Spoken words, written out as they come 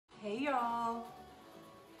y'all.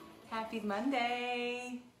 Happy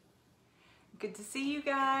Monday. Good to see you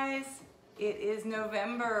guys. It is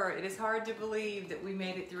November. It is hard to believe that we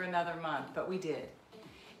made it through another month, but we did.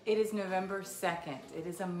 It is November 2nd. It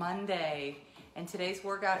is a Monday, and today's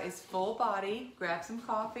workout is full body. Grab some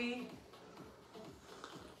coffee.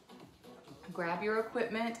 Grab your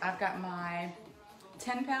equipment. I've got my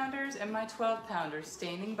 10 pounders and my 12 pounders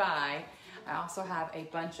standing by. I also have a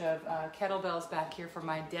bunch of kettlebells back here for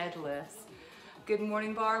my deadlifts. Good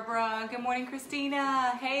morning, Barbara. Good morning,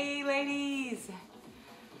 Christina. Hey, ladies.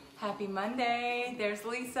 Happy Monday. There's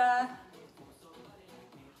Lisa.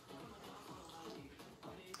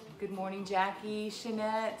 Good morning, Jackie,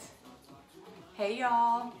 Shanette. Hey,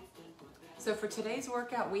 y'all. So for today's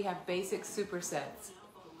workout, we have basic supersets.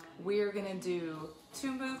 We're gonna do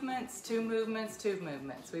 2 movements, 2 movements, 2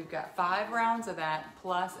 movements. We've got 5 rounds of that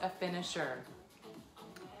plus a finisher.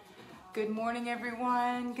 Good morning,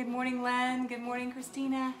 everyone. Good morning, Len. Good morning,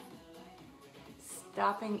 Christina.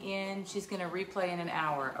 Stopping in. She's gonna replay in an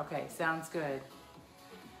hour. Okay, sounds good.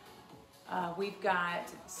 We've got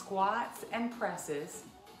squats and presses,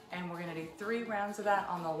 and we're gonna do 3 rounds of that.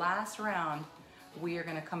 On the last round, we are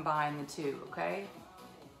gonna combine the 2, okay?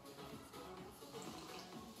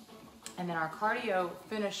 And then our cardio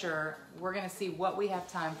finisher, we're gonna see what we have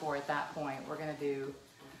time for at that point. We're gonna do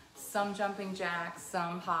some jumping jacks,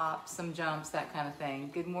 some hops, some jumps, that kind of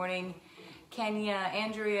thing. Good morning, Kenya,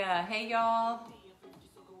 Andrea. Hey, y'all.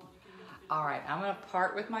 All right, I'm gonna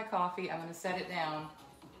part with my coffee. I'm gonna set it down.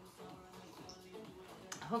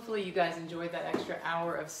 Hopefully you guys enjoyed that extra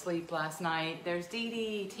hour of sleep last night. There's Dee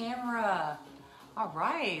Dee, Tamara. All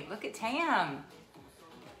right, look at Tam.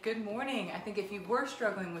 Good morning. I think if you were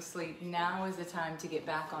struggling with sleep, now is the time to get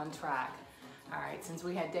back on track. All right, since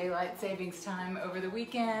we had daylight savings time over the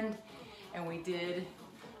weekend and we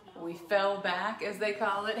fell back, as they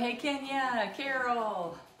call it. Hey, Kenya,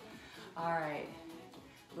 Carol. All right,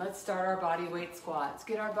 let's start our body weight squats.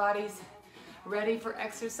 Get our bodies ready for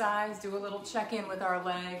exercise. Do a little check-in with our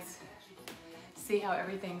legs. See how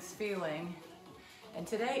everything's feeling. And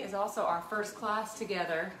today is also our first class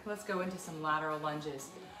together. Let's go into some lateral lunges.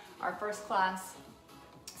 Our first class,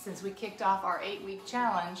 since we kicked off our 8-week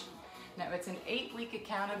challenge, now it's an 8-week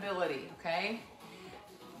accountability, okay?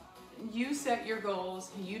 You set your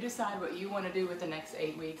goals, you decide what you want to do with the next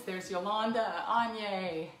 8 weeks. There's Yolanda,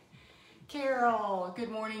 Anya, Carol,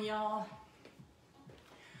 good morning, y'all.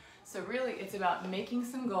 So really it's about making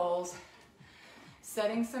some goals,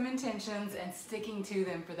 setting some intentions, and sticking to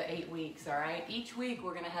them for the 8 weeks, all right? Each week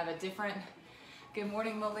we're gonna have a different, good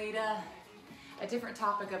morning, Melita, a different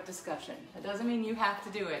topic of discussion. That doesn't mean you have to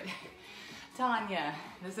do it. Tanya,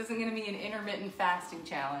 this isn't gonna be an intermittent fasting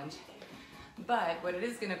challenge, but what it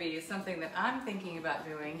is gonna be is something that I'm thinking about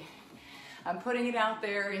doing. I'm putting it out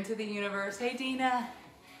there into the universe. Hey, Dina,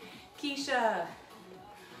 Keisha.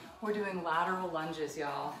 We're doing lateral lunges,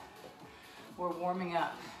 y'all. We're warming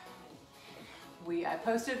up. I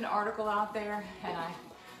posted an article out there, and I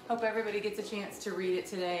hope everybody gets a chance to read it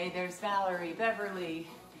today. There's Valerie, Beverly.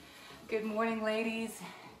 Good morning, ladies.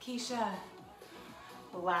 Keisha.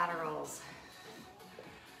 Laterals.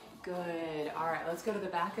 Good. All right, let's go to the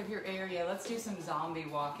back of your area. Let's do some zombie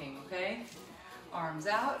walking, okay? Arms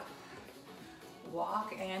out.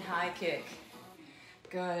 Walk and high kick.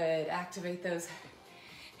 Good. Activate those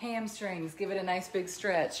hamstrings. Give it a nice big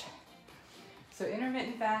stretch. So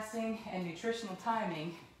intermittent fasting and nutritional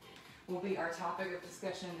timing will be our topic of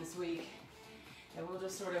discussion this week. And we'll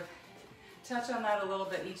just sort of touch on that a little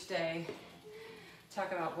bit each day.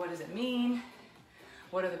 Talk about what does it mean,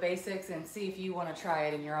 what are the basics, and see if you want to try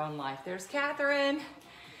it in your own life. There's Catherine.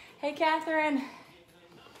 Hey, Catherine.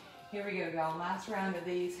 Here we go, y'all. Last round of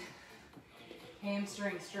these.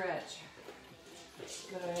 Hamstring stretch.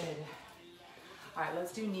 Good. All right,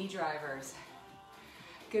 let's do knee drivers.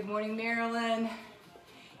 Good morning, Marilyn.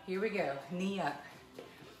 Here we go. Knee up.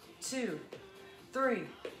 2, 3,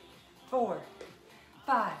 4,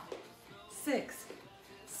 5, 6,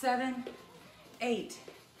 7, 8,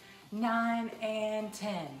 9, and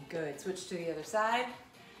 10. Good. Switch to the other side.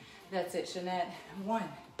 That's it, Shanette. 1,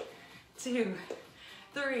 2,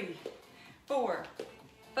 3, 4,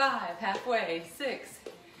 5. Halfway. 6,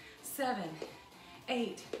 7,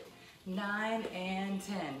 8, 9, and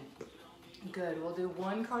 10. Good. We'll do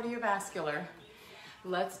 1 cardiovascular.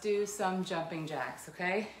 Let's do some jumping jacks,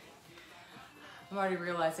 okay? I'm already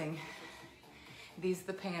realizing these are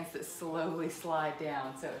the pants that slowly slide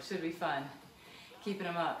down, so it should be fun. Keeping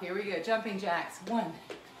them up. Here we go. Jumping jacks. 1,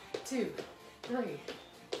 2, 3,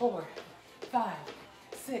 4, 5,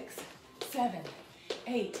 6, 7,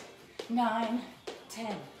 8, 9,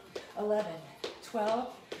 10, 11, 12,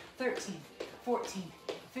 13, 14,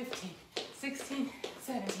 15, 16,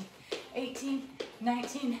 17, 18,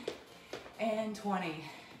 19, and 20.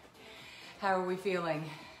 How are we feeling?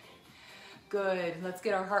 Good. Let's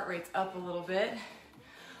get our heart rates up a little bit.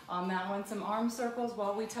 On that one, some arm circles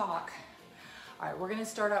while we talk. All right, we're gonna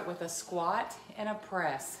start out with a squat and a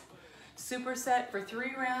press. Superset for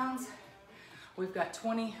 3 rounds. We've got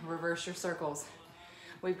 20, reverse your circles.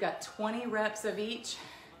 We've got 20 reps of each.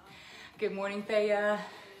 Good morning, Thea.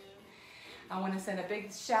 I want to send a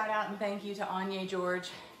big shout out and thank you to Anya George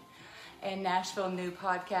and Nashville New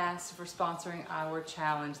Podcast for sponsoring our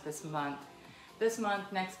challenge this month. This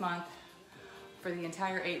month, next month, for the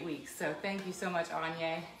entire 8 weeks. So thank you so much,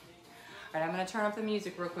 Anya. All right, I'm gonna turn up the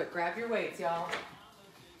music real quick. Grab your weights, y'all.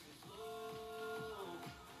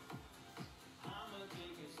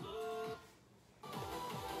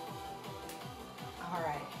 All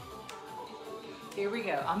right, here we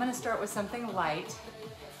go. I'm gonna start with something light.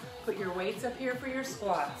 Put your weights up here for your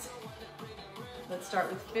squats. Let's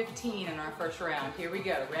start with 15 in our first round. Here we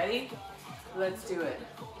go, ready? Let's do it.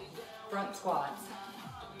 Front squats.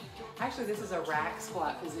 Actually, this is a rack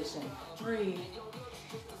squat position. 3,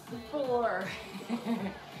 4,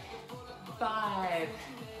 5,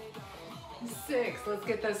 6, let's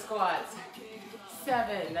get those squats.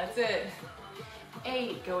 7, that's it.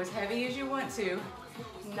 8, go as heavy as you want to.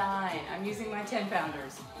 9, I'm using my 10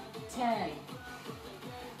 pounders. 10,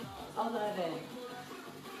 11,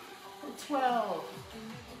 12,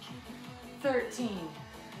 13,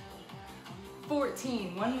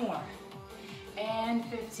 14, one more, and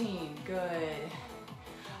 15, good.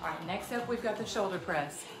 All right, next up we've got the shoulder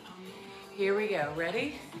press. Here we go,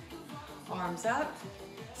 ready? Arms up,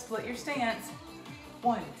 split your stance.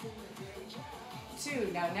 1,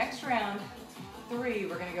 2, now next round, 3,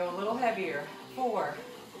 we're gonna go a little heavier. 4,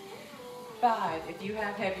 5, if you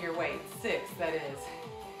have heavier weights. 6, that is.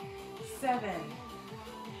 7,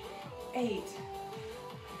 8,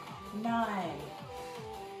 9,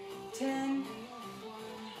 10,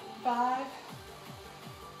 5,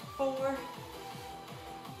 4,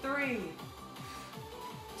 3,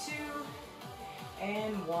 2,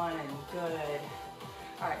 and 1. Good.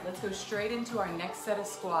 All right, let's go straight into our next set of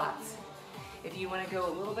squats. If you want to go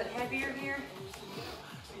a little bit heavier here,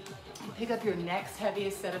 pick up your next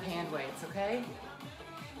heaviest set of hand weights, okay?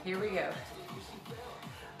 Here we go.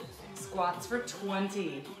 Squats for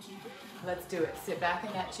 20. Let's do it. Sit back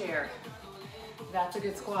in that chair. That's a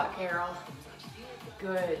good squat, Carol.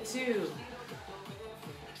 Good. 2,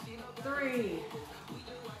 3,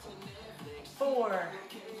 4,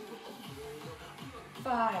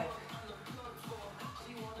 5,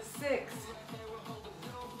 6,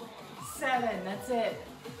 7, that's it.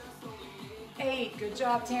 8, good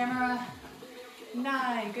job, Tamara.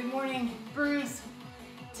 9, good morning, Bruce.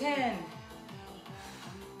 10,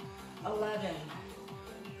 11,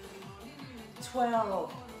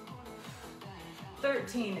 12,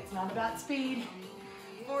 13, it's not about speed.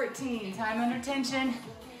 14, time under tension.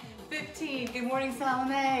 15, good morning,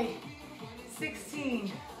 Salome.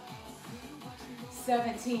 16,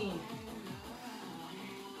 17,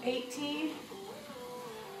 18,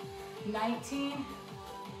 19,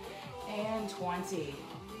 and 20.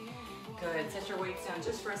 Good, set your weights down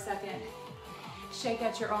just for a second. Shake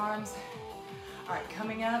out your arms. All right,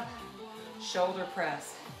 coming up, shoulder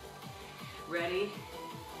press. Ready?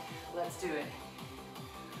 Let's do it.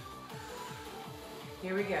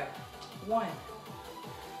 Here we go. 1,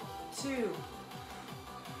 2,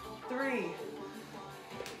 3,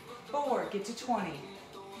 4, get to 20.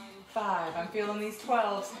 5, I'm feeling these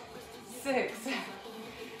 12s. 6,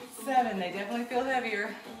 7, they definitely feel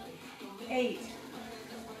heavier. 8,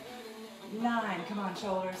 9, come on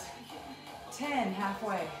shoulders. 10,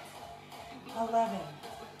 halfway. 11,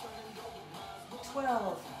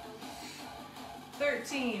 12,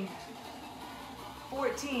 13,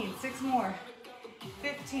 14, 6 more.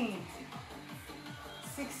 15,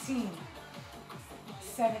 16,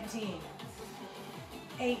 17,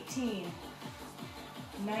 18,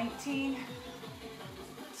 19,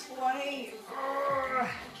 20.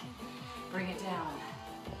 Bring it down.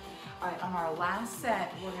 All right, on our last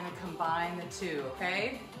set, we're gonna combine the two,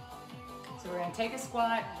 okay? So we're gonna take a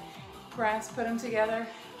squat, press, put them together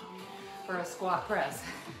for a squat press.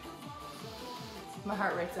 My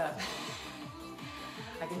heart rate's up.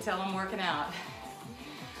 I can tell I'm working out.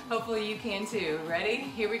 Hopefully you can too. Ready?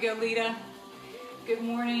 Here we go, Lita. Good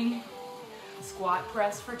morning. Squat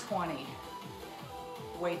press for 20.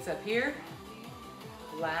 Weights up here.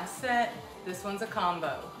 Last set. This one's a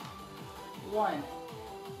combo. 1,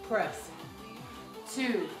 press.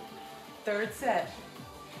 2, third set.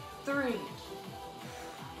 3,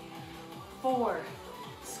 4,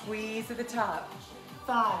 Squeeze to the top.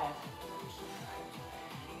 5,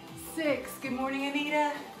 6, good morning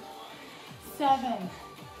Anita. 7,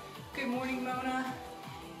 good morning Mona.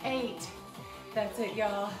 8, that's it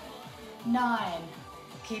y'all. 9,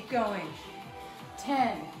 keep going.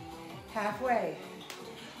 10, halfway.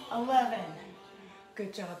 11,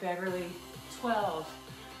 good job Beverly. 12,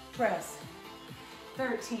 press.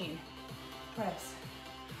 13, press.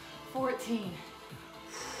 14,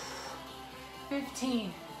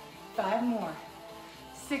 15, 5 more.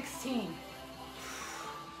 16,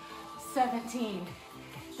 17,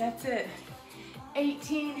 that's it.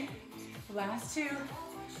 18, last 2,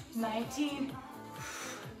 19,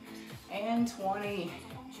 and 20.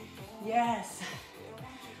 Yes.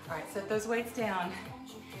 All right, set those weights down.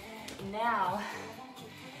 Now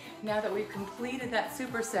that we've completed that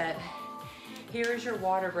superset, here is your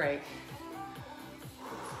water break.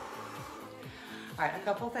 All right, a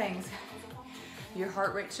couple things. Your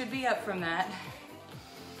heart rate should be up from that.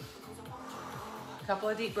 A couple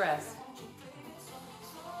of deep breaths.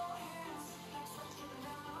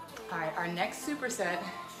 All right, our next superset,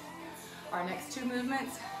 our next 2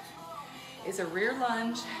 movements is a rear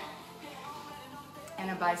lunge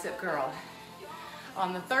and a bicep curl.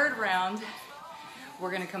 On the 3rd round,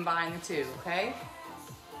 we're gonna combine the 2, okay?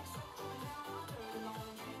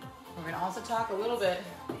 We're gonna also talk a little bit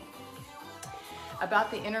about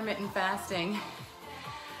the intermittent fasting.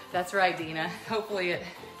 That's right, Dina. Hopefully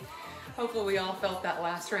we all felt that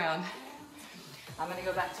last round. I'm gonna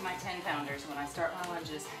go back to my 10 pounders when I start my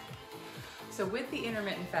lunges. So with the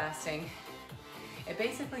intermittent fasting, it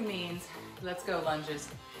basically means, let's go lunges.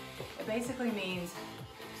 It basically means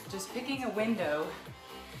just picking a window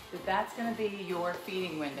that's gonna be your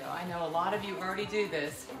feeding window. I know a lot of you already do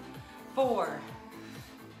this. 4,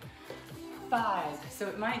 5, so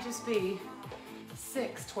it might just be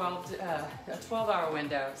 6, a 12-hour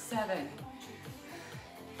window. 7,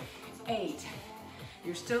 8,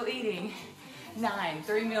 you're still eating. 9,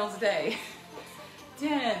 3 meals a day.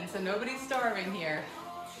 10, so nobody's starving here.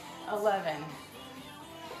 11,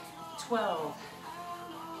 12,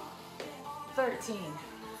 13,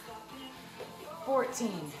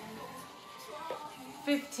 14,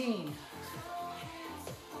 15,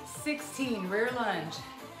 16, rear lunge.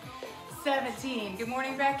 17, good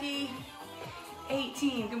morning Becky.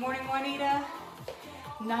 18, good morning Juanita.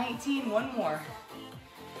 19, one more.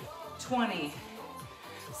 20.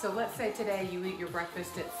 So let's say today you eat your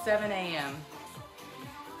breakfast at 7 a.m.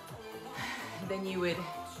 Then you would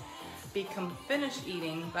be finished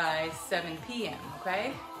eating by 7 p.m.,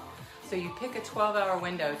 okay? So you pick a 12-hour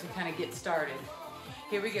window to kind of get started.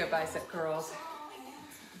 Here we go, bicep curls.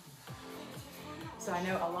 So I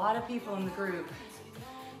know a lot of people in the group.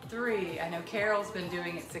 3, I know Carol's been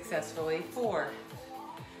doing it successfully. 4,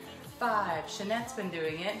 5, Shanette's been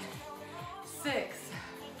doing it. 6,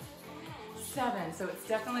 7, so it's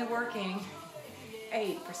definitely working.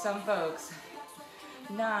 8 for some folks.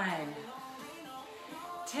 9,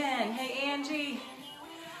 10, hey Angie.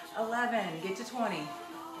 11, get to 20.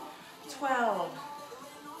 12,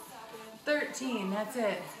 13, that's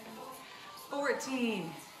it.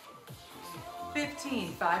 14,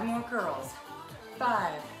 15, 5 more curls.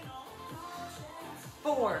 5,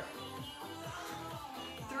 4,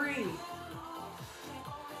 3,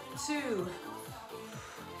 2,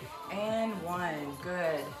 and 1.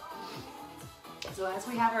 Good. So as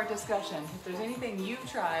we have our discussion, if there's anything you've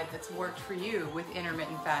tried that's worked for you with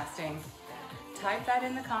intermittent fasting, type that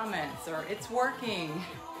in the comments, or it's working,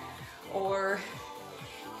 or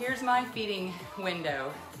here's my feeding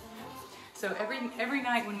window. So every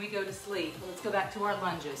night when we go to sleep, let's go back to our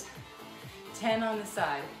lunges. 10 on the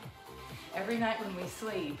side. Every night when we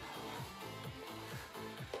sleep,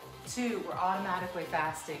 2, we're automatically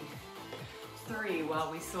fasting. 3,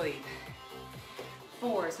 while we sleep.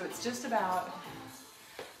 4, so it's just about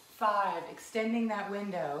 5, extending that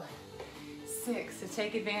window. 6, to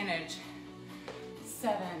take advantage.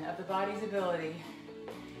 7, of the body's ability.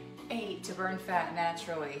 8, to burn fat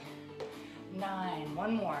naturally. 9,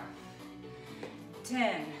 one more.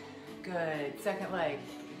 10, good, second leg.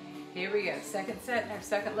 Here we go, second set, our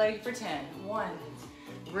second leg for 10. 1,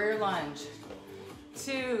 rear lunge.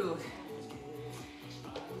 2,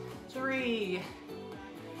 3,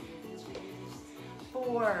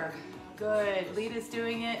 4, good, Lita's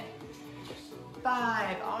doing it.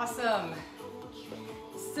 5, awesome.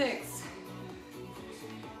 6,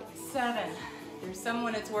 7, there's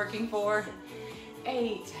someone it's working for.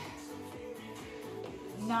 8,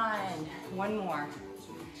 9, one more.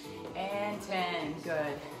 And 10,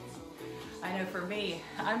 good. I know for me,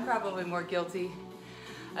 I'm probably more guilty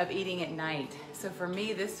of eating at night. So for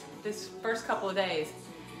me, this first couple of days,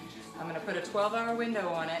 I'm gonna put a 12-hour window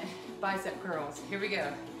on it, bicep curls. Here we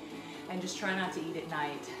go. And just try not to eat at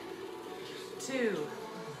night. 2,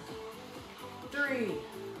 3,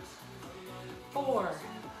 4,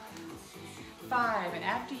 5, and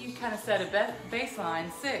after you kind of set a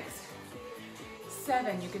baseline, 6,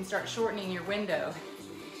 7, you can start shortening your window.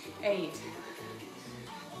 8,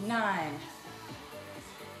 9,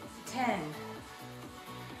 10,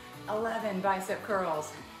 11, bicep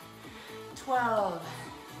curls. 12,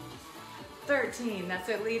 13, that's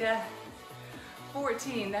it, Lita.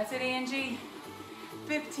 14, that's it, Angie.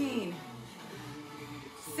 15,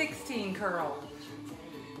 16, curl.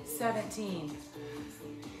 17,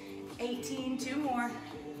 18, 2 more.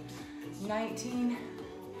 19,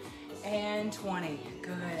 and 20,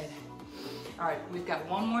 good. All right, we've got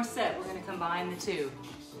one more set. We're gonna combine the two.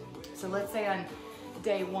 So let's say on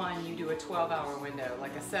day 1, you do a 12-hour window,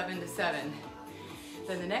 like a 7 to 7.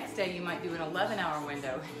 Then the next day you might do an 11-hour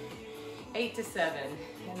window, 8 to 7,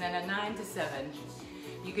 and then a 9 to 7.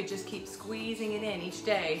 You could just keep squeezing it in each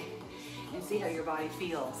day and see how your body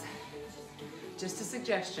feels. Just a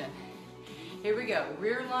suggestion. Here we go,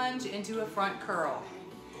 rear lunge into a front curl.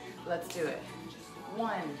 Let's do it.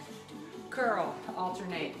 1, curl,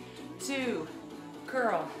 alternate. 2,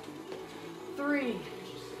 curl. 3,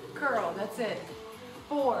 curl, that's it.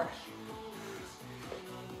 4,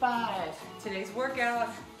 5, today's workout.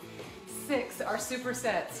 6, our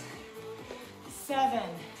supersets. 7,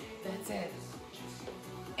 that's it.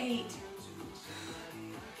 8,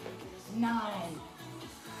 9,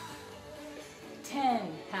 10,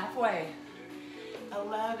 halfway.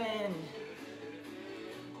 11,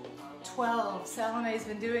 12, Salome's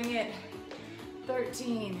been doing it.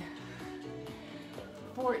 13,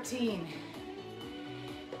 14,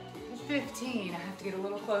 15, I have to get a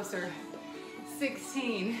little closer.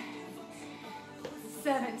 16,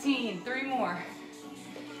 17, 3 more.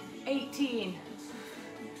 18,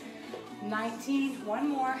 19, 1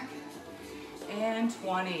 more, and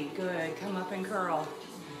 20, good. Come up and curl.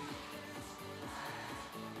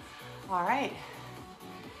 All right.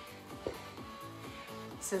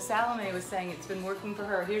 So Salome was saying it's been working for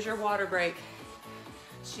her. Here's your water break.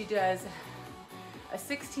 She does a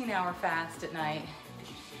 16-hour fast at night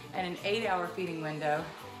and an 8-hour feeding window.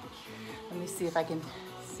 Let me see if I can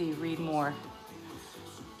read more.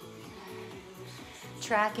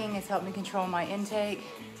 Tracking has helped me control my intake.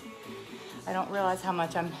 I don't realize how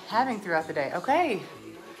much I'm having throughout the day. Okay,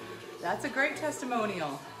 that's a great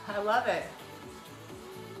testimonial. I love it.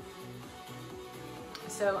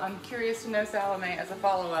 So I'm curious to know, Salome, as a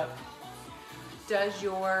follow-up, does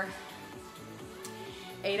your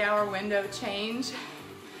 8-hour window change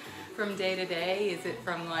from day to day? Is it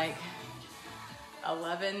from like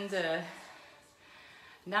 11 to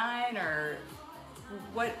 9, or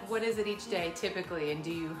what is it each day typically, and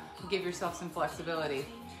do you give yourself some flexibility?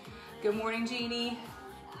 Good morning, Jeannie.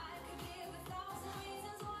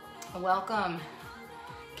 Welcome.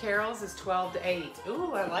 Carol's is 12 to 8.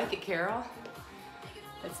 Ooh, I like it, Carol.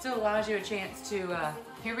 It still allows you a chance to,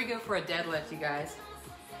 here we go for a deadlift, you guys.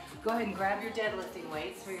 Go ahead and grab your deadlifting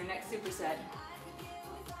weights for your next superset.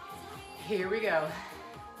 Here we go.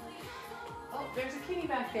 Oh, there's a kitty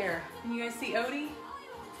back there. Can you guys see Odie?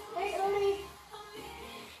 Hey, Odie.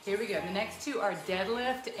 Here we go. The next two are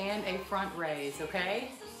deadlift and a front raise,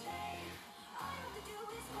 okay?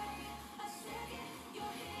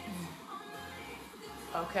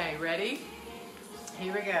 Okay, ready?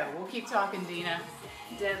 Here we go. We'll keep talking, Dina.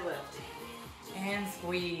 Deadlift and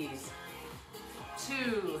squeeze.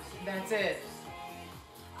 2, that's it.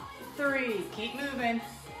 3, keep moving.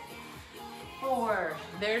 4,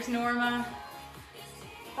 there's Norma.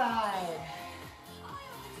 5,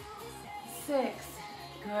 6,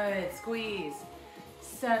 good, squeeze.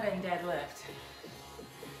 7, deadlift.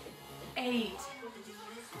 8,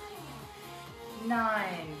 9,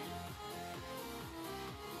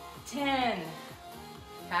 10,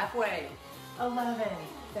 halfway. 11,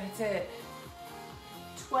 that's it.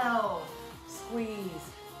 12,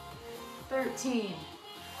 squeeze. 13,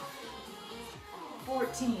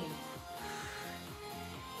 14,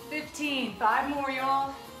 15, 5 more,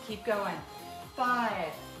 y'all. Keep going.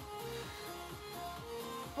 5,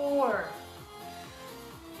 4,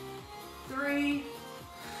 3,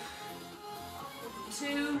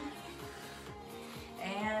 2,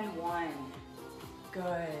 and 1. Good.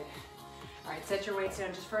 All right, set your weights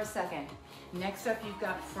down just for a second. Next up, you've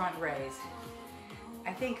got front raise.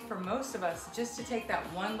 I think for most of us, just to take that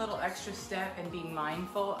one little extra step and be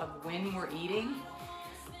mindful of when we're eating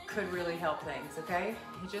could really help things, okay?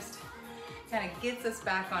 It just kind of gets us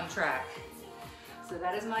back on track. So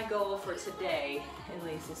that is my goal for today, at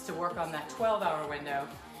least, is to work on that 12-hour window.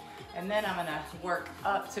 And then I'm gonna work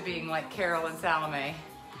up to being like Carol and Salome,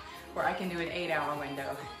 where I can do an 8-hour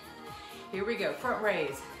window. Here we go, front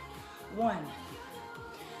raise. 1,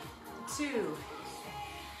 2,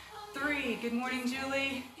 3, good morning,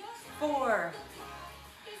 Julie. 4,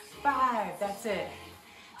 5, that's it.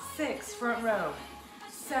 6, front row.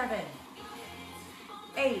 7,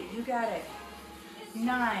 8, you got it.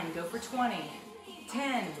 9, go for 20.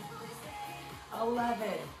 10, 11,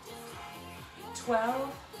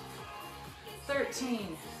 12,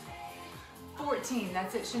 13, 14,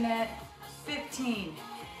 that's it, Jeanette. 15,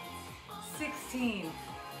 16,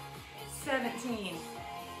 17,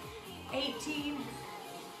 18,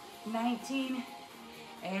 19,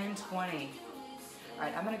 and 20. All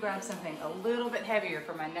right, I'm gonna grab something a little bit heavier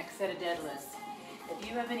for my next set of deadlifts. If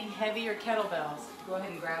you have any heavier kettlebells, go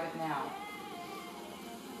ahead and grab it now.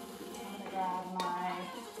 I'm gonna grab my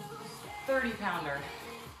 30-pounder.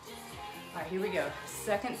 All right, here we go.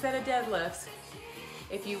 Second set of deadlifts.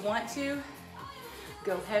 If you want to,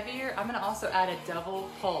 go heavier. I'm gonna also add a double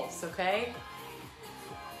pulse, okay?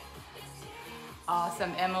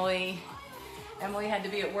 Awesome, Emily. Emily had to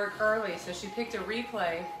be at work early, so she picked a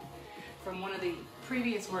replay from one of the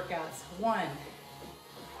previous workouts. 1,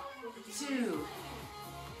 2,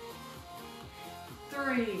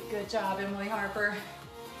 3. Good job, Emily Harper.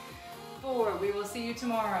 4, we will see you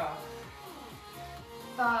tomorrow.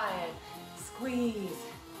 5, squeeze.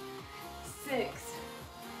 6,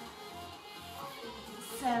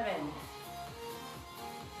 7,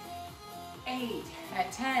 8.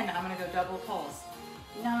 At 10, I'm gonna go double pulse.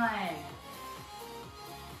 9,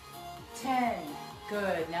 10.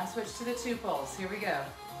 Good. Now switch to the 2 pulse. Here we go.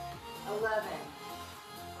 11,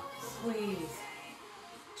 squeeze.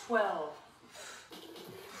 12,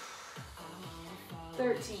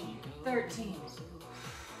 13, 13,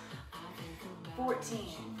 14,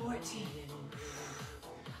 14,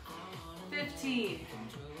 15,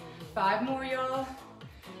 5 more, y'all.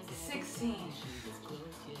 16,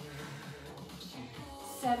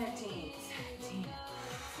 17, 17,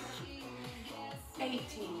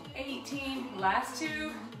 18, 18, last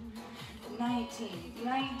 2, 19,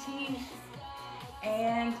 19,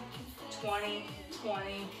 and 20,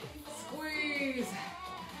 20, squeeze.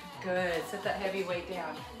 Good, set that heavy weight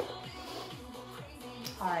down.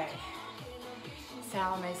 All right,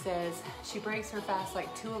 Salome says she breaks her fast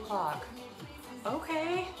like 2 o'clock.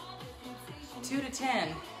 Okay, 2 to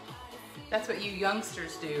 10. That's what you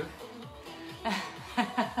youngsters do.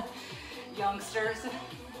 Youngsters.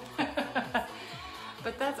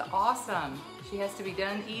 But that's awesome. She has to be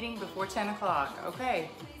done eating before 10 o'clock. Okay.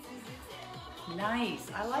 Nice.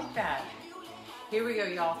 I like that. Here we go,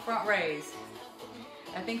 y'all. Front raise.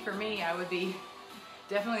 I think for me, I would be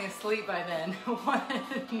definitely asleep by then.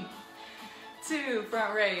 1, 2,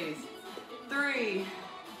 front raise. 3,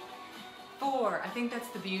 4. I think that's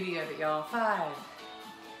the beauty of it, y'all. 5,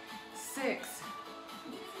 6,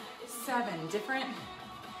 7. Different.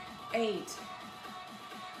 8,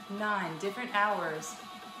 9. Different hours.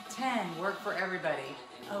 10. Work for everybody.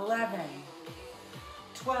 11,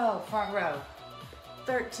 12. Front row.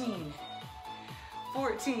 13,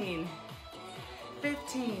 14,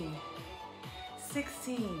 15,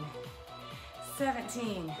 16,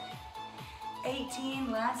 17,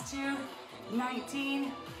 18, last 2,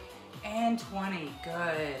 19, and 20.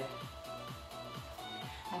 Good.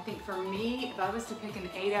 I think for me, if I was to pick an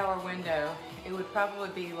 8-hour window, it would probably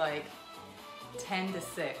be like 10 to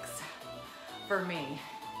 6 for me.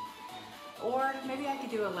 Or maybe I could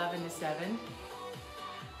do 11 to 7,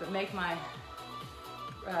 but make my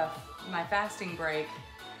my fasting break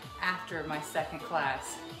after my second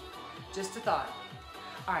class. Just a thought.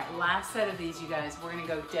 All right, last set of these, you guys. We're gonna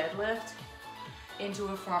go deadlift into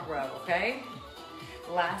a front row, okay?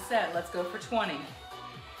 Last set, let's go for 20.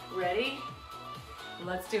 Ready?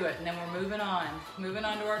 Let's do it, and then we're moving on. Moving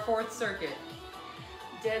on to our 4th circuit.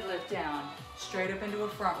 Deadlift down, straight up into a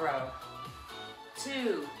front row.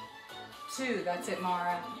 2, 2, that's it,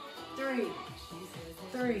 Mara. 3,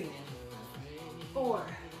 3, 4,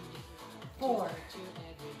 4,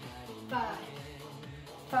 5,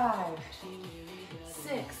 5,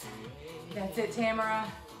 6, that's it,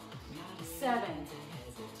 Tamara. 7,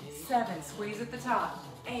 7, squeeze at the top.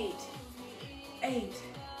 8, 8,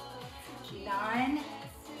 9,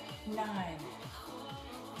 9,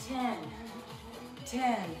 10,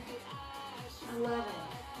 10, 11,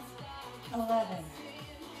 11,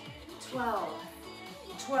 12,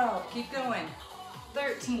 12, keep going.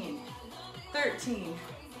 13, 13,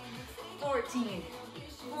 14,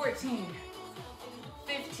 14,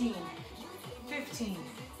 15, 15,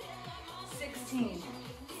 16,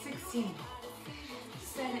 16,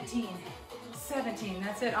 17, 17,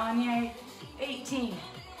 that's it, Anya. 18,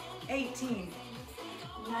 18,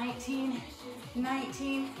 19,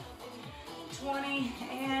 19, 20,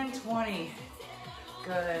 and 20.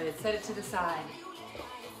 Good, set it to the side.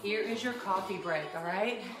 Here is your coffee break, all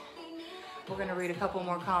right? We're gonna read a couple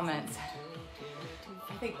more comments.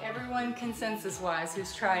 I think everyone consensus-wise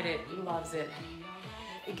who's tried it loves it.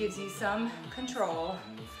 It gives you some control,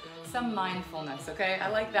 some mindfulness, okay? I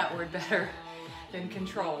like that word better than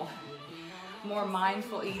control. More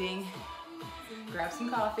mindful eating. Grab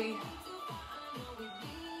some coffee.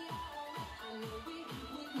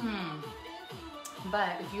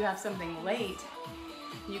 But if you have something late,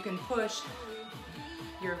 you can push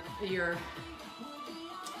your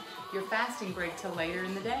fasting break till later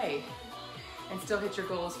in the day and still hit your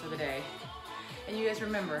goals for the day. And you guys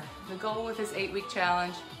remember, the goal with this 8-week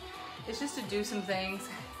challenge is just to do some things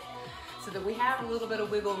so that we have a little bit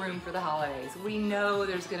of wiggle room for the holidays. We know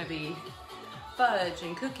there's gonna be fudge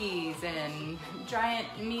and cookies and giant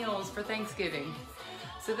meals for Thanksgiving.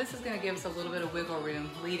 So this is gonna give us a little bit of wiggle room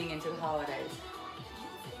leading into the holidays.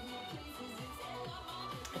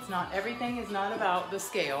 Everything is not about the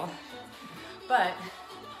scale, but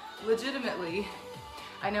legitimately,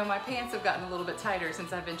 I know my pants have gotten a little bit tighter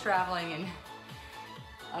since I've been traveling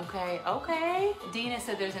and okay. Dina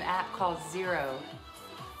said there's an app called Zero.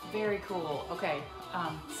 Very cool. Okay,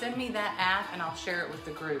 send me that app and I'll share it with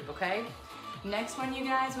the group, okay? Next one, you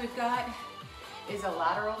guys, we've got is a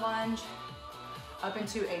lateral lunge up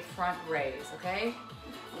into a front raise, okay?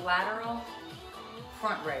 Lateral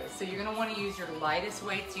front raise. So you're gonna wanna use your lightest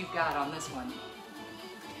weights you've got on this one.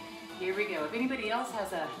 Here we go. If anybody else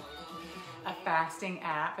has a fasting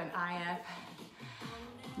app, an IF,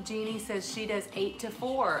 Jeannie says she does 8 to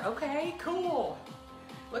 4. Okay, cool.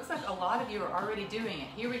 Looks like a lot of you are already doing it.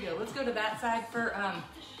 Here we go. Let's go to that side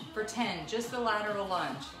for 10, just the lateral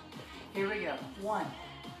lunge. Here we go. 1,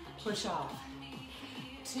 push off.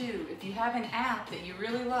 2, if you have an app that you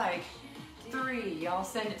really like, 3, y'all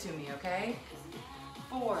send it to me, okay?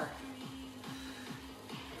 4,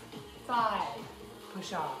 5,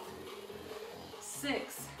 push off.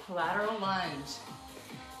 6, lateral lunge.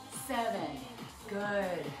 7,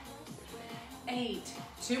 good. 8,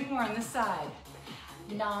 2 more on this side.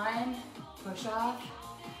 9, push off.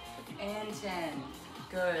 And 10,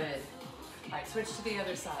 good. All right, switch to the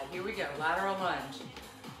other side. Here we go, lateral lunge.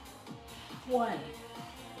 1,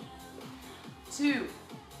 2,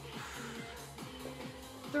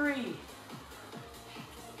 3,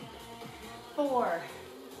 4,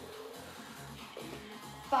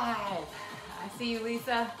 5. I see you,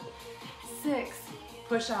 Lisa. 6,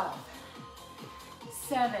 push off.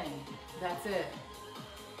 7, that's it.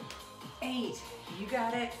 8, you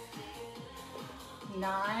got it.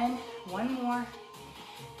 9, 1 more.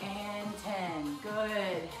 And 10,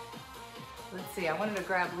 good. Let's see, I wanted to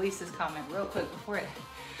grab Lisa's comment real quick before it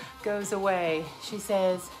goes away. She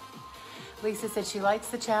says, Lisa said she likes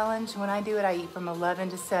the challenge. When I do it, I eat from 11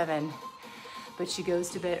 to 7, but she goes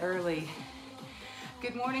to bed early.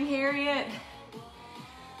 Good morning, Harriet.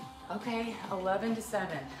 Okay, 11 to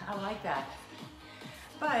 7, I like that.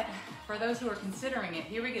 But for those who are considering it,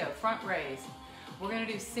 here we go, front raise. We're gonna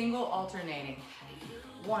do single alternating.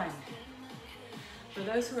 1. For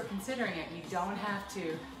those who are considering it, you don't have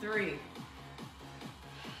to. 3,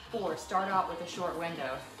 4, start out with a short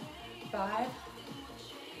window. 5,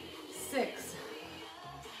 6,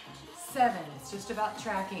 7, it's just about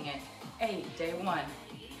tracking it. 8, day 1.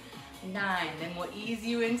 9, then we'll ease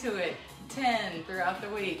you into it. 10 throughout the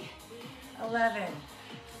week. 11,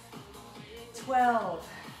 12,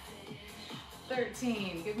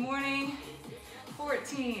 13, good morning.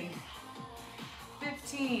 14,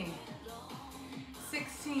 15,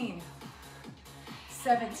 16,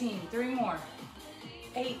 17, 3 more.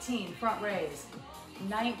 18, front raise.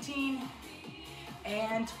 19,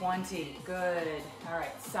 and 20, good. All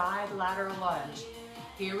right, side lateral lunge.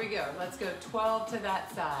 Here we go, let's go 12 to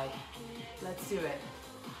that side. Let's do it.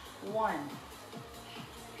 1,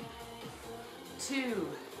 2,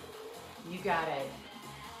 you got it.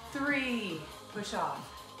 3, push off.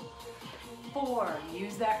 4,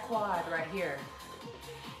 use that quad right here.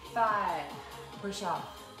 5, push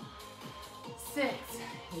off. 6,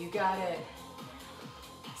 you got it.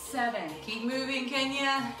 7, keep moving,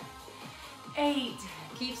 Kenya. 8,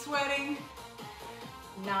 keep sweating.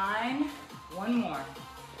 9, 1 more.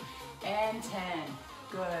 And 10,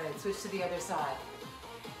 good. Switch to the other side.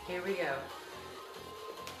 Here we go.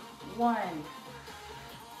 1,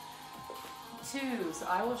 2, so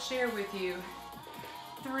I will share with you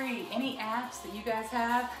 3, any apps that you guys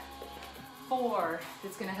have. 4,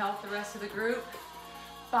 that's gonna help the rest of the group.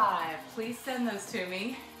 5, please send those to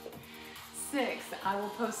me. 6. I will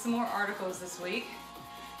post some more articles this week.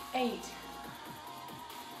 8,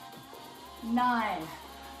 9,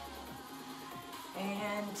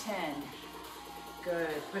 and 10.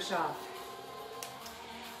 Good, push off.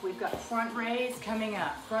 We've got front raise coming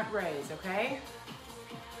up, front raise, okay?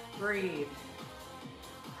 Breathe.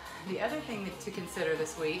 The other thing to consider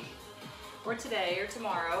this week, or today or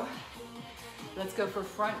tomorrow, let's go for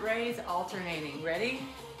front raise alternating. Ready?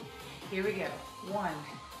 Here we go. 1,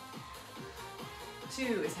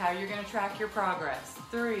 2 is how you're gonna track your progress.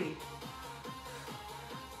 3,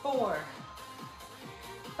 4,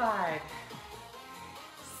 5,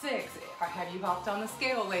 6. Have you hopped on the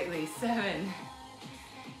scale lately? 7,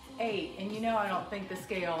 8, and you know I don't think the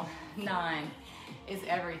scale 9 is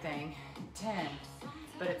everything. 10,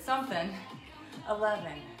 but it's something.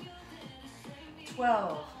 11,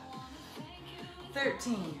 12,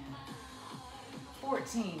 13,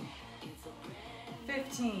 14,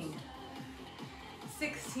 15,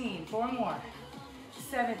 16, 4 more,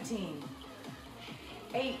 17,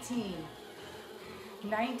 18,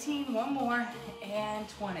 19, 1 more, and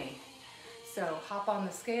 20. So hop on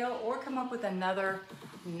the scale or come up with another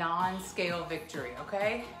non-scale victory,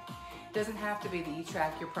 okay? Doesn't have to be that you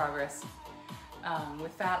track your progress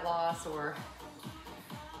with fat loss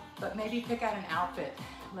but maybe pick out an outfit.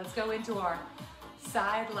 Let's go into our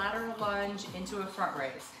side lateral lunge into a front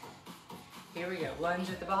raise. Here we go, lunge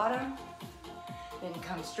at the bottom, then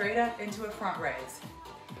come straight up into a front raise.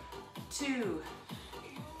 2,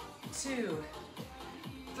 2,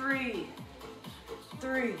 3,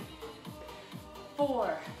 3,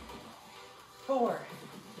 4, 4,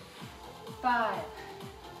 5,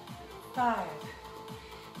 5,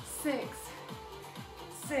 6,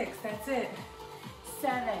 6, that's it.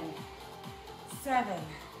 7, 7,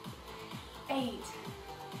 8,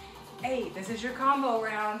 8, this is your combo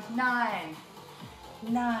round. 9,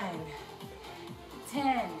 9,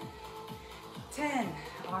 10, 10.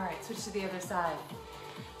 All right, switch to the other side.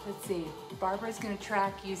 Let's see, Barbara's gonna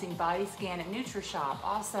track using Body Scan at NutriShop.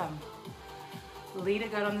 Awesome. Lita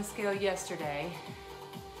got on the scale yesterday.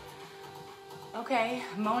 Okay,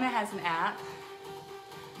 Mona has an app.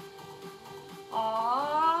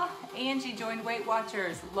 Aww, Angie joined Weight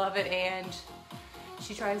Watchers. Love it, Ange.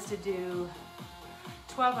 She tries to do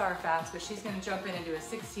 12-hour fast, but she's gonna jump in and do a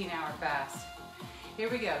 16-hour fast. Here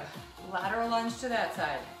we go, lateral lunge to that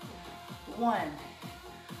side. 1,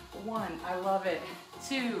 1, I love it.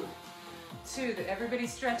 2, 2, that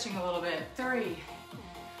everybody's stretching a little bit. 3,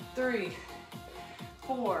 3,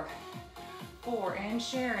 4, 4, and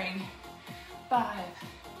sharing. 5,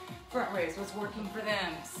 front raise, what's working for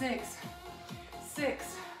them. 6,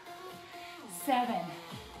 6, 7,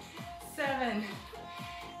 7,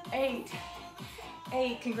 8,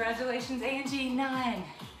 8, congratulations Angie. 9,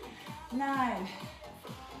 9,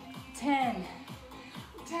 10,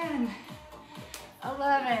 10,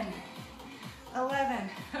 11, 11,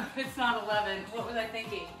 it's not 11, what was I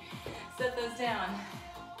thinking? Set those down.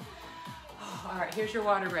 All right, here's your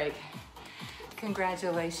water break.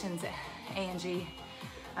 Congratulations, Angie.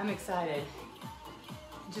 I'm excited.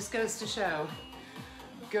 It just goes to show,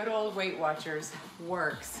 good old Weight Watchers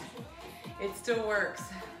works. It still works.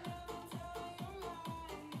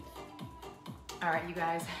 All right, you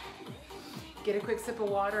guys, get a quick sip of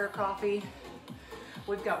water or coffee.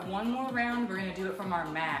 We've got one more round. We're gonna do it from our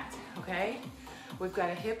mat, okay? We've got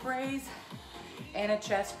a hip raise and a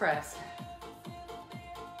chest press.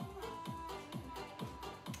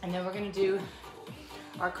 And then we're gonna do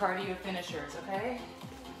our cardio finishers, okay?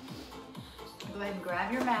 Go ahead and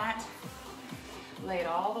grab your mat, lay it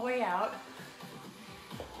all the way out.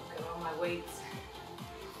 Got all my weights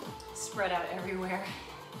spread out everywhere.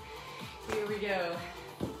 Here we go.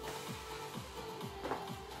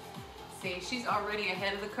 See, she's already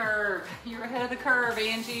ahead of the curve. You're ahead of the curve,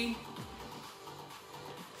 Angie.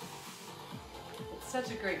 It's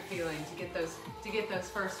such a great feeling to get those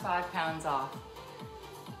first 5 pounds off.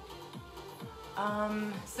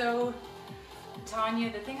 So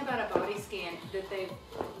Tanya, the thing about a body scan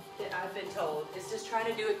that I've been told is just try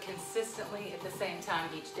to do it consistently at the same time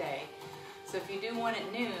each day. So if you do one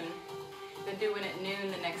at noon, then do one at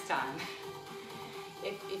noon the next time.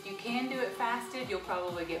 If you can do it fasted, you'll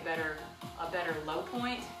probably get a better low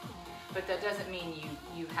point, but that doesn't mean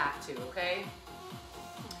you have to, okay?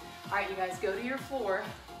 All right, you guys, go to your floor,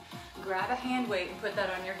 grab a hand weight and put that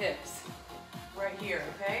on your hips, right here,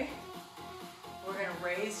 okay? We're gonna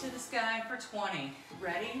raise to the sky for 20.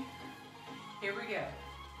 Ready? Here we go.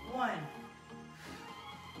 1,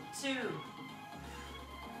 2,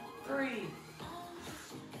 3,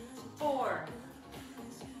 4,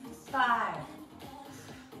 5,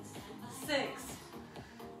 6,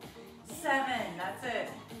 7, that's it.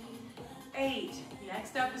 8,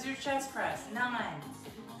 next up is your chest press. 9,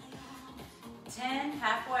 10,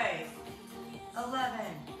 halfway. 11,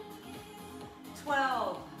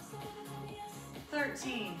 12,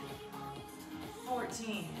 13,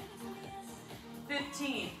 14,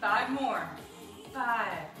 15, 5 more.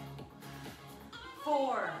 5,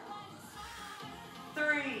 4,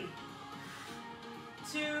 3,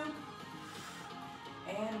 2,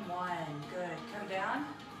 and 1. Good, come down.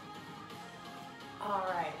 All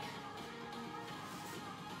right.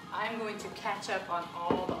 I'm going to catch up on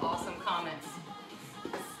all the awesome comments.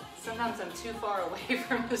 Sometimes I'm too far away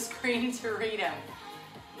from the screen to read them.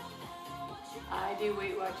 I do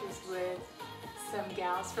Weight Watchers with some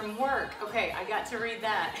gals from work. Okay, I got to read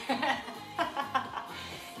that.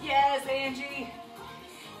 Yes, Angie.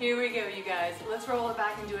 Here we go, you guys. Let's roll it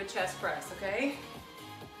back and do a chest press, okay?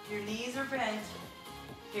 Your knees are bent.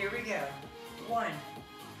 Here we go. 1,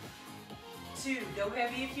 2, go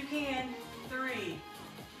heavy if you can. 3,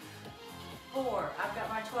 4, I've got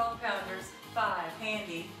my 12 pounders. 5,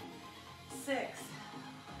 handy. 6,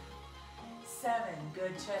 7,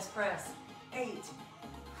 good chest press. 8,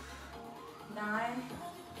 9,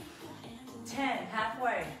 10,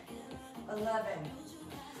 halfway. 11,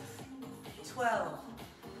 12,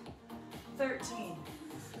 13,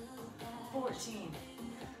 14,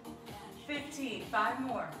 15, 5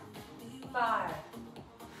 more. 5,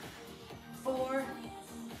 4,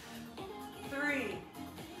 3,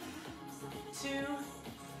 2,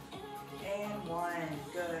 and 1.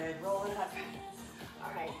 Good, roll it up.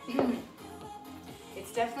 All right.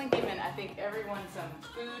 It's definitely given, I think, everyone some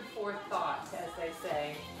food for thought, as they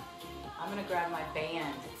say. I'm gonna grab my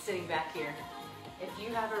band. It's sitting back here. If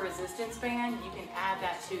you have a resistance band, you can add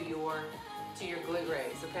that to your glute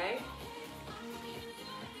raise, okay?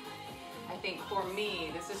 I think for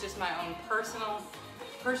me, this is just my own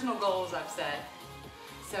personal goals I've set.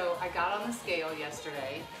 So I got on the scale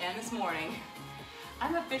yesterday and this morning.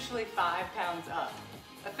 I'm officially 5 pounds up.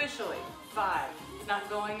 Officially, 5. It's not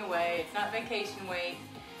going away, it's not vacation weight.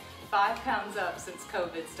 5 pounds up since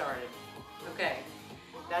COVID started. Okay,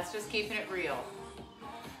 that's just keeping it real.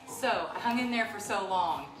 So I hung in there for so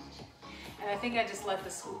long, and I think I just let the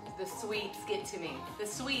sweets get to me. The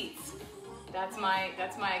sweets, that's my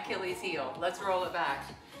Achilles heel. Let's roll it back.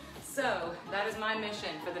 So that is my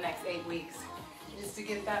mission for the next 8 weeks, is to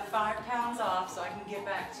get that 5 pounds off so I can get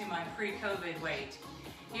back to my pre-COVID weight.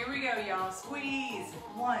 Here we go, y'all. Squeeze.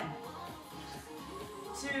 1,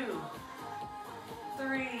 2,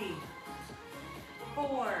 3,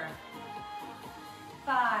 4,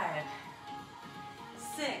 5,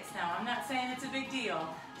 6. Now, I'm not saying it's a big deal.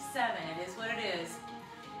 7, it is what it is.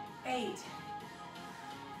 8,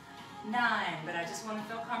 9, but I just want to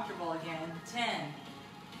feel comfortable again. 10,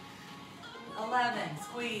 11,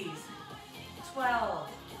 squeeze. 12,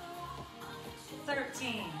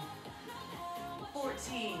 13,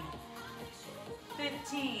 14,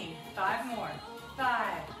 15, 5 more.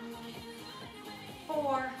 5,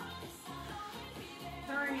 4,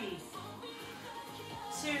 3,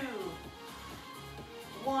 2,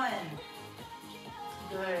 1.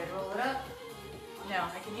 Good, roll it up.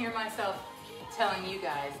 Now, I can hear myself telling you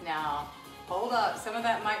guys, now, hold up, some of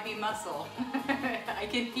that might be muscle. I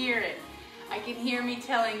can hear it. I can hear me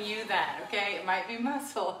telling you that, okay? It might be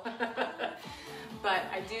muscle. But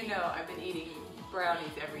I do know I've been eating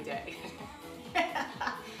brownies every day.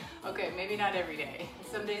 Okay, maybe not every day.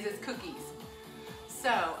 Some days it's cookies.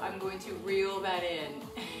 So I'm going to reel that in.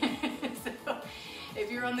 So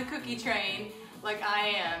if you're on the cookie train, like I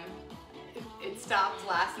am, it stopped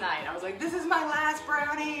last night. I was like, this is my last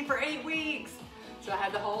brownie for 8 weeks. So I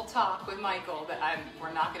had the whole talk with Michael that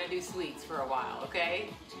we're not gonna do sweets for a while,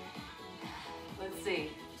 okay? Let's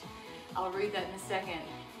see. I'll read that in a second.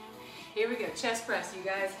 Here we go, chest press, you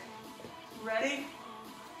guys. Ready?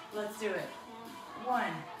 Let's do it. 1,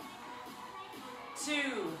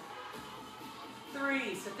 2,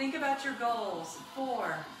 3. So think about your goals.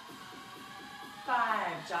 4,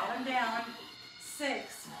 5, jot them down.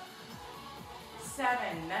 6,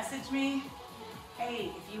 7, message me.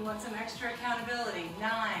 8, if you want some extra accountability.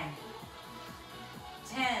 9,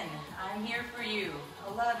 10, I'm here for you.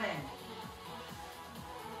 11,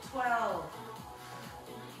 12,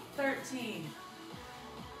 13,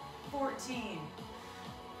 14,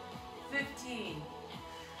 15,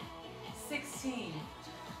 16,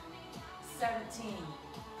 17,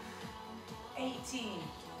 18,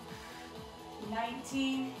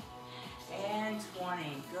 19, and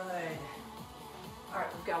 20. Good. All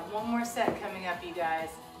right, we've got one more set coming up, you guys.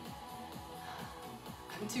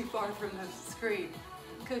 I'm too far from the screen.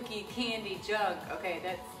 Cookie, candy, jug. Okay,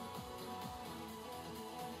 that's...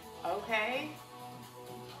 Okay.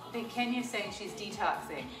 I think Kenya's saying she's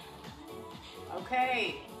detoxing.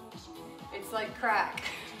 Okay. It's like crack.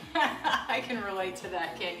 I can relate to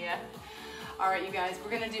that, Kenya. All right, you guys,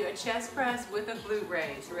 we're gonna do a chest press with a glute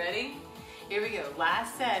raise. Ready? Here we go.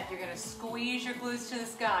 Last set. You're gonna squeeze your glutes to the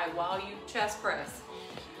sky while you chest press.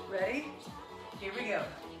 Ready? Here we go.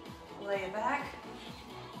 Lay it back.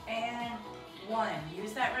 And 1.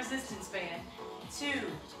 Use that resistance band. 2,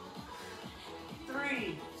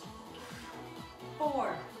 3,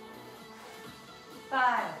 4,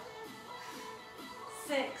 5,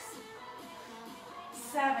 6,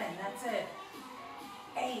 7. That's it.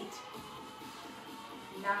 8,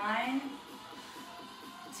 9,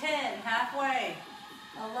 10. Halfway.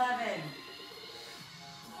 11,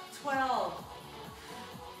 12,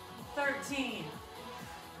 13,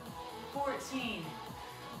 14,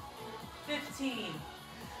 15,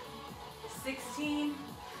 16,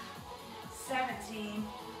 17,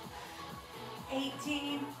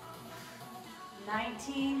 18,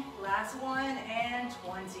 19, last one, and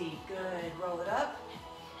 20. Good, roll it up.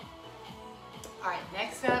 All right,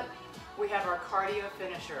 next up, we have our cardio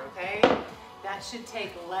finisher, okay? That should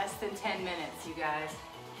take less than 10 minutes, you guys.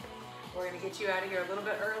 We're gonna get you out of here a little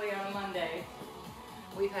bit early on a Monday.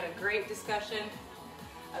 We've had a great discussion,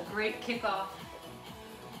 a great kickoff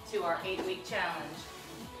to our 8-week challenge.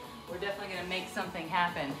 We're definitely gonna make something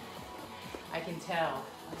happen. I can tell,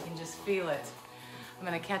 I can just feel it. I'm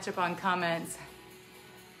gonna catch up on comments.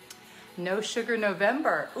 No sugar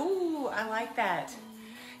November. Ooh, I like that.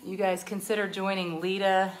 You guys consider joining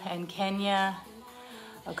Lita and Kenya.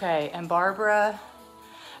 Okay, and Barbara.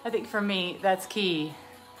 I think for me, that's key.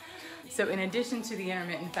 So in addition to the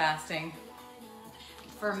intermittent fasting,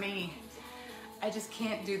 for me, I just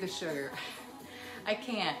can't do the sugar. I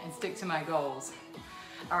can't and stick to my goals.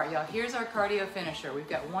 All right, y'all, here's our cardio finisher. We've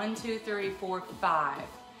got 1, 2, 3, 4, 5.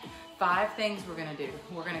 5 things we're gonna do.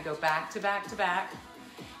 We're gonna go back to back to back.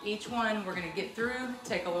 Each one we're gonna get through,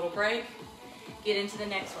 take a little break, get into the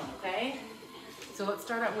next one, okay? So let's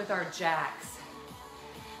start out with our jacks.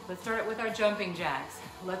 Let's start out with our jumping jacks.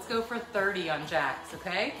 Let's go for 30 on jacks,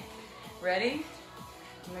 okay? Ready?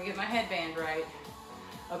 I'm gonna get my headband right.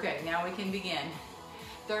 Okay, now we can begin.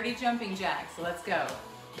 30 jumping jacks, let's go.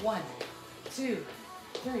 1, 2,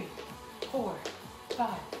 3, 4, 5,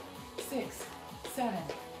 6, 7,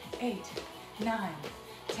 8, 9,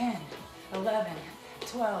 10, 11,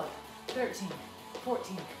 12, 13,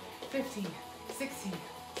 14, 15, 16,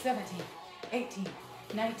 17, 18,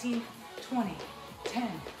 19, 20,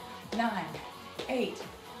 10, 9, 8,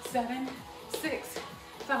 7, 6,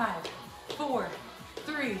 5, 4,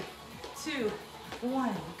 3, 2,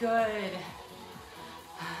 1. Good.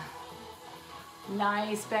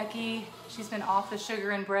 Nice, Becky. She's been off the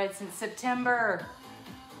sugar and bread since September.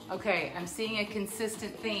 Okay, I'm seeing a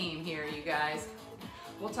consistent theme here, you guys.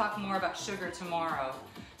 We'll talk more about sugar tomorrow.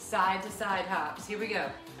 Side to side hops. Here we go.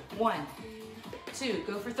 1, 2,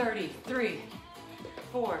 go for 30. 3,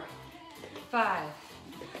 4, 5,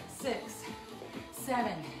 6,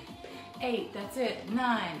 7, 8. That's it.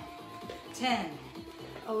 9, 10,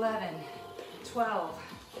 11, 12,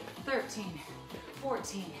 13,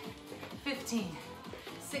 14, 15,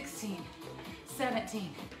 16, 17,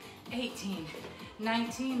 18,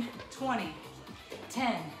 19, 20,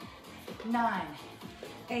 10, 9,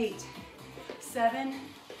 8, 7,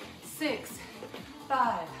 6,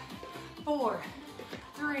 5, 4,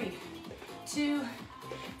 3, 2,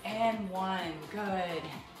 and 1. Good.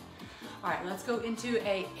 All right, let's go into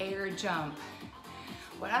a air jump.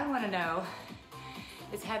 What I want to know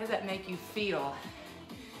is, how does that make you feel?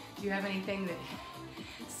 Do you have anything that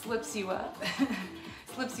slips you up?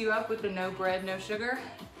 Slips you up with the no bread, no sugar?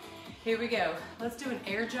 Here we go. Let's do an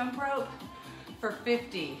air jump rope for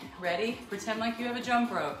 50. Ready? Pretend like you have a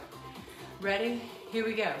jump rope. Ready? Here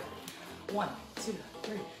we go. 1, 2,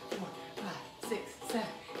 3, 4, 5, 6, 7,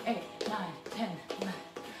 8, 9, 10, 11,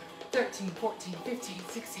 13, 14, 15,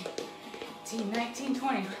 16, 18, 19,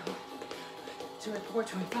 20, 24,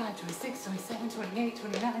 25, 26, 27, 28,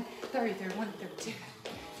 29, 30, 31, 32,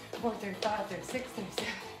 34, 35, 36,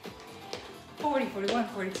 37, 40, 41,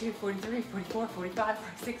 42, 43, 44, 45,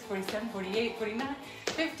 46, 47, 48, 49,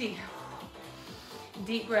 50.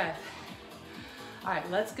 Deep breath. All right,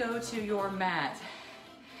 let's go to your mat.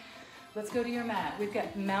 Let's go to your mat. We've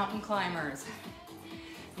got mountain climbers.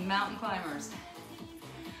 Mountain climbers.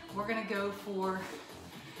 We're gonna go for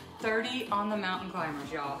 30 on the mountain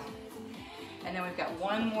climbers, y'all. And then we've got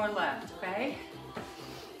one more left, okay?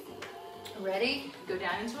 Ready? Go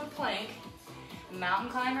down into a plank.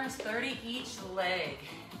 Mountain climbers, 30 each leg.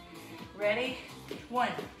 Ready? 1,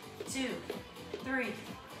 2, 3,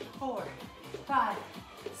 4, 5,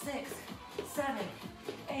 6, 7,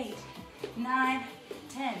 8, 9,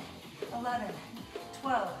 10, 11,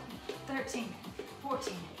 12, 13,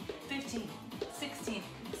 14, 15, 16,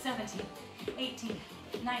 17, 18,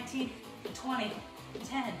 19, 20,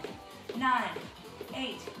 10, 9,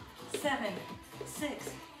 8, 7, 6,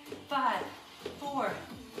 5, 4,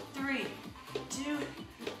 3, 2,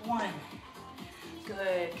 1.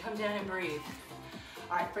 Good, come down and breathe.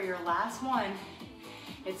 All right, for your last one,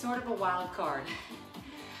 it's sort of a wild card.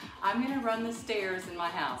 I'm gonna run the stairs in my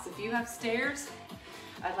house. If you have stairs,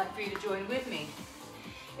 I'd like for you to join with me.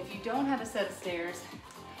 If you don't have a set of stairs,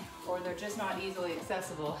 or they're just not easily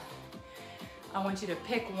accessible, I want you to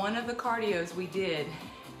pick one of the cardios we did.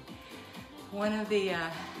 One of the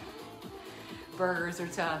burgers are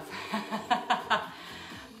tough.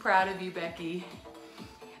 Proud of you, Becky.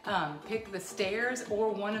 Pick the stairs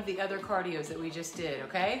or one of the other cardios that we just did,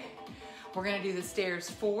 okay? We're gonna do the stairs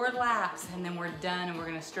 4 laps and then we're done and we're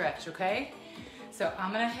gonna stretch, okay? So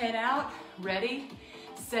I'm gonna head out, ready,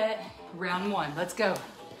 set, round 1. Let's go.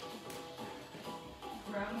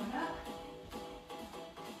 Round 1 up.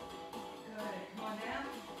 Good, come on down.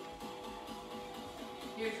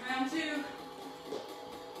 Here's round 2.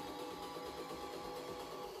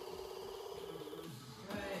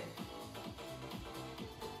 Good.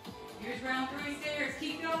 Here's round 3 stairs,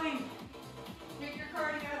 keep going. Pick your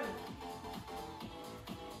cardio.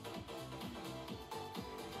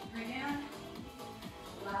 Bring down.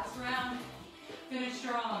 Last round, finish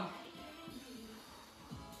strong.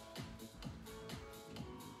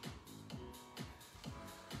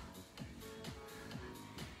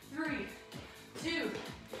 Three, 2,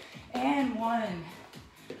 and 1.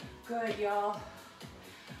 Good, y'all.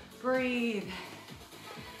 Breathe.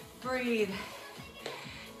 Breathe.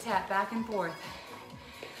 Tap back and forth.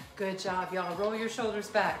 Good job, y'all. Roll your shoulders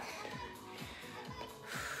back.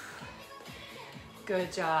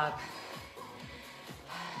 Good job.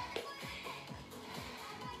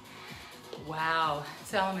 Wow.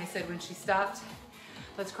 Salome said when she stopped,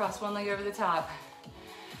 let's cross one leg over the top.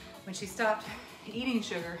 When she stopped eating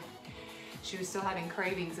sugar, she was still having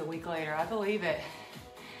cravings a week later. I believe it.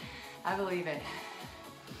 I believe it.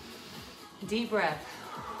 Deep breath.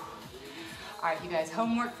 All right, you guys,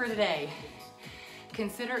 homework for today.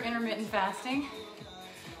 Consider intermittent fasting.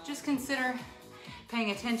 Just consider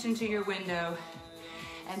paying attention to your window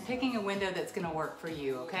and picking a window that's gonna work for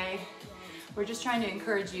you, okay? We're just trying to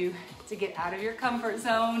encourage you to get out of your comfort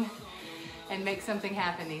zone and make something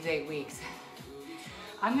happen these 8 weeks.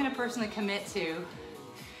 I'm gonna personally commit to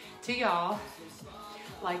y'all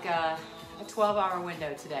like a 12-hour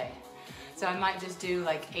window today. So I might just do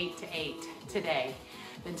like 8 to 8 today.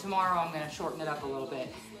 Then tomorrow I'm gonna shorten it up a little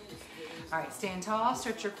bit. All right, stand tall,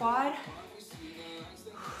 stretch your quad.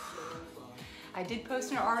 I did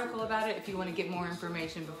post an article about it if you want to get more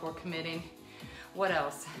information before committing. What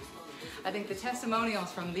else? I think the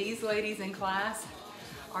testimonials from these ladies in class,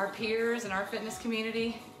 our peers and our fitness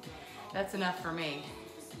community, that's enough for me.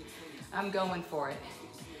 I'm going for it.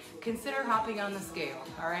 Consider hopping on the scale,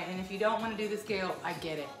 all right? And if you don't want to do the scale, I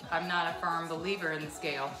get it. I'm not a firm believer in the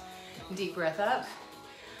scale. Deep breath up.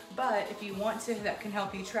 But if you want to, that can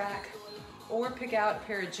help you track or pick out a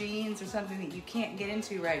pair of jeans or something that you can't get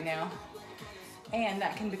into right now. And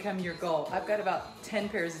that can become your goal. I've got about 10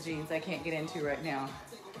 pairs of jeans I can't get into right now.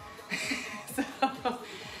 So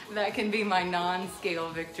that can be my non-scale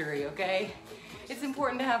victory, okay? It's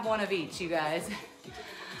important to have one of each, you guys.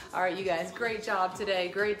 All right, you guys, great job today.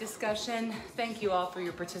 Great discussion. Thank you all for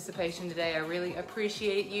your participation today. I really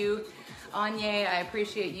appreciate you. Anya, I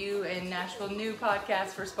appreciate you and Nashville New Podcast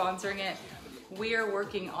for sponsoring it. We are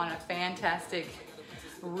working on a fantastic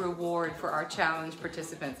reward for our challenge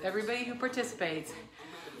participants. Everybody who participates,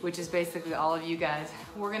 which is basically all of you guys,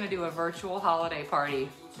 we're gonna do a virtual holiday party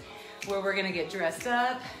where we're gonna get dressed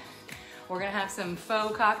up. We're gonna have some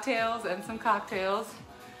faux cocktails and some cocktails.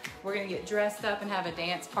 We're gonna get dressed up and have a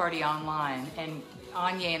dance party online, and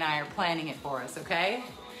Anya and I are planning it for us, okay?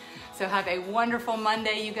 So have a wonderful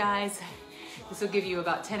Monday, you guys. This will give you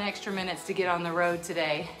about 10 extra minutes to get on the road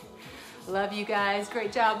today. Love you guys.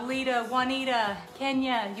 Great job, Lita, Juanita,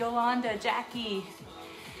 Kenya, Yolanda, Jackie.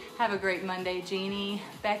 Have a great Monday, Jeannie,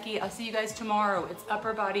 Becky. I'll see you guys tomorrow. It's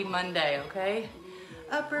Upper Body Monday, okay?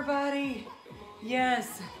 Upper Body.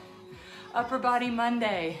 Yes. Upper Body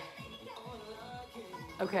Monday.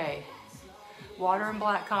 Okay. Water and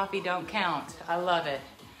black coffee don't count. I love it.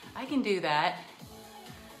 I can do that.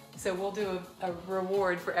 So we'll do a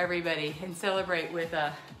reward for everybody and celebrate with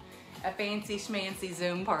a fancy schmancy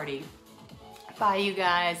Zoom party. Bye, you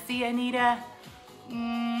guys. See you, Anita.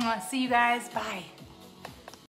 See you guys. Bye.